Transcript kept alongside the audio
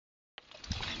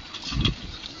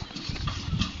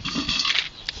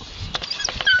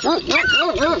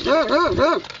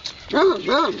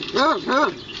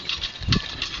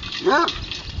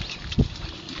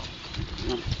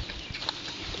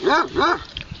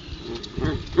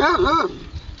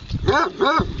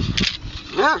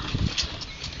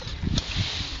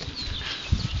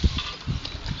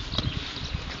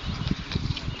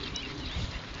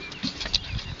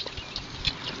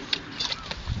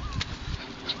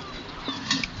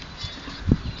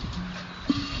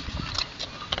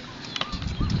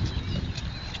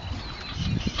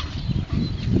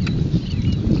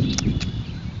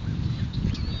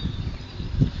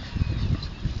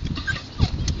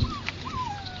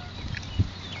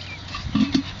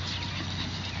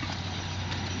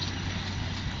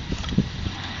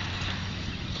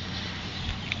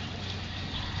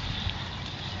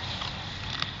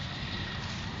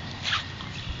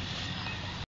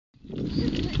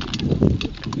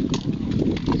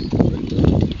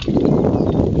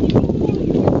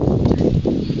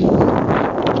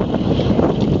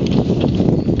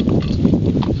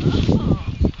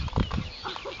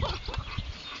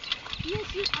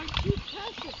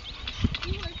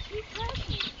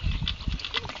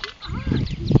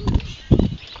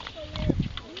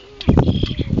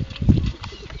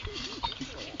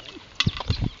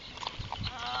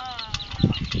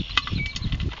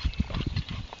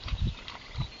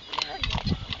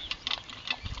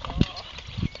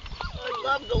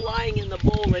Love the lying in the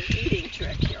bowl and eating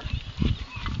trick here.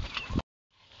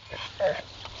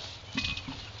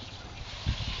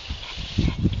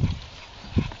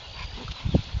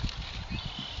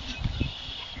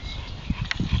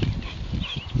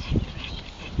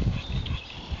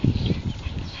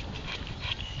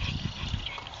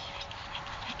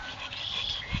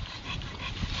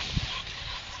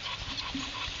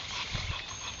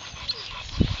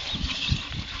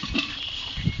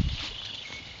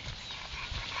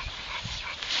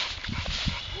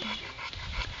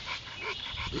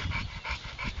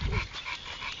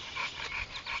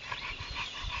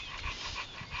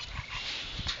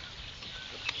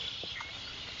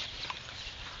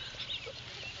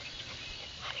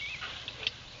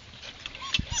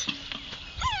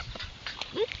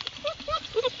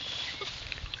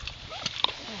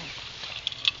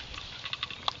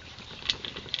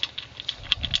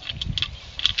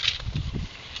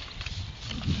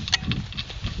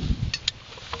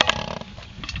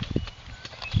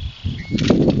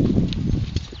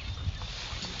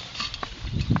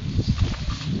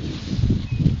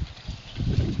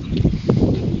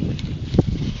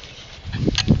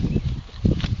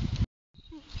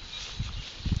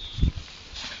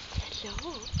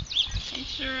 He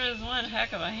sure is one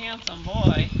heck of a handsome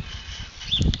boy.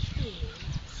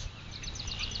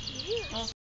 Well,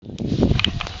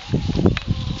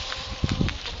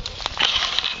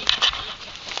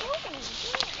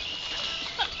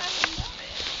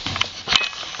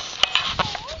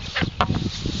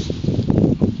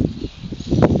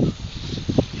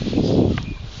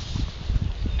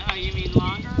 oh, you mean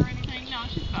longer or anything? No,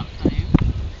 she's about the same.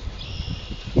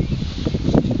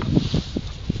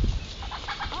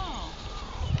 Oh,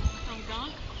 some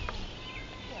gunk?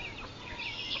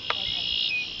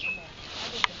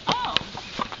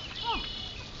 Oh.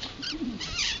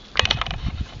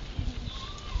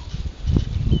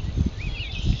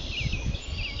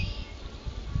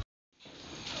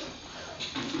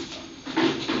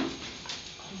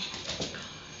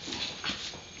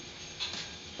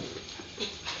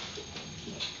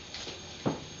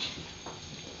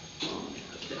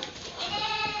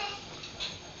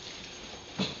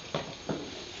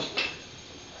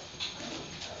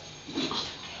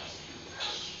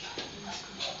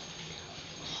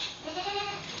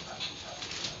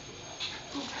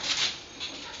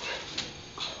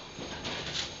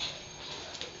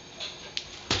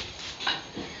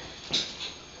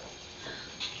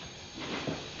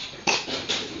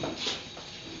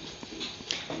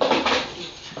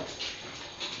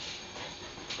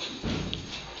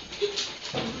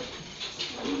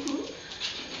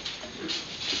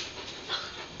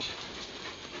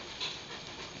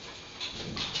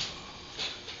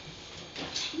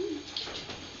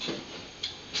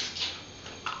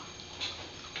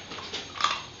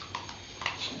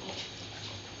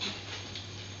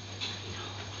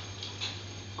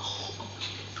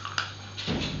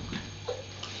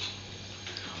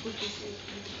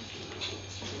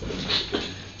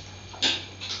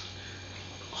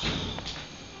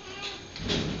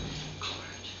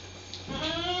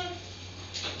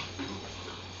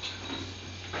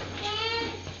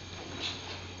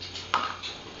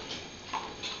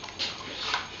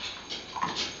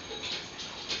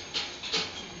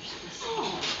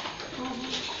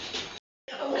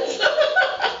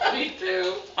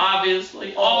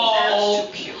 obviously. Oh,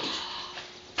 that's too cute.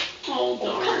 Oh,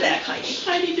 darn. Come back, Heidi.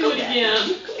 Heidi, do Come it back.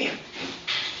 again. Come here.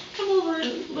 Come over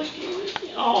and look at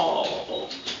me. Oh,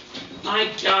 my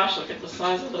gosh, look at the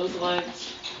size of those legs.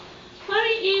 Let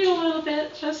me eat a little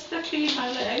bit just to feed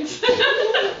my legs.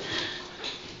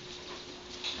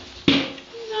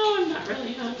 No, I'm not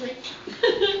really hungry.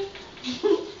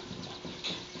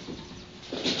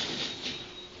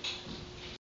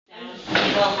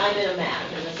 Well, I'm in a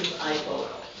Mac, and this is iPhoto,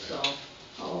 so.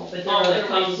 Oh, But there are other it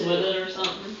comes ways to with do it or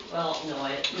something? Well, no,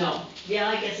 No. yeah,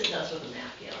 I guess it does with a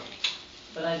Mac, yeah.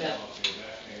 But I've got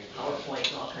PowerPoint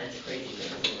and all kinds of crazy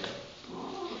things in there.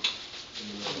 Oh.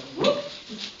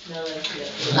 No, that's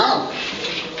it.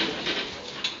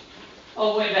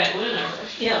 Oh, way back whenever.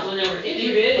 Yeah. When they were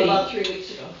itty bitty. About 3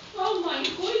 weeks ago. Oh my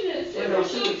goodness, they Or no, were 2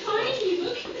 so weeks ago. tiny.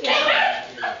 Look at that.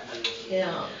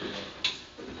 Yeah.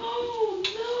 Oh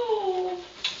no.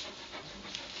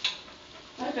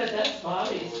 I bet that's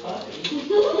Bobby's puppy.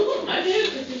 I do,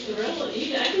 because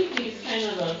he's I think he's kind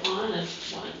of the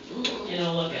honest one, looking,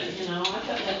 I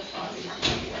bet that's Bobby's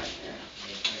puppy right there.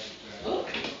 Oh.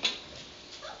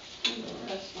 I'm gonna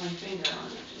rest my finger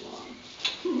on it too long.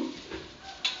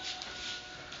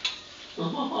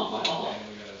 Oh.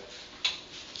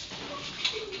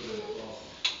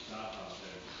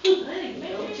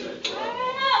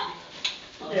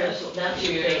 That's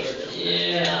your favorite, isn't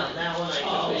it? Yeah. That one I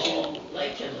know because you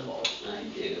like him the most. I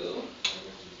do.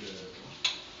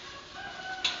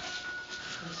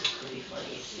 This is pretty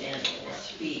funny, standing in his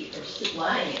feet, or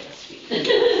lying in his feet.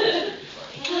 Pretty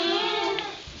funny.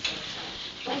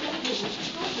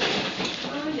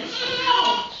 Oh, yes.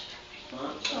 Oh,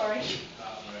 I'm sorry.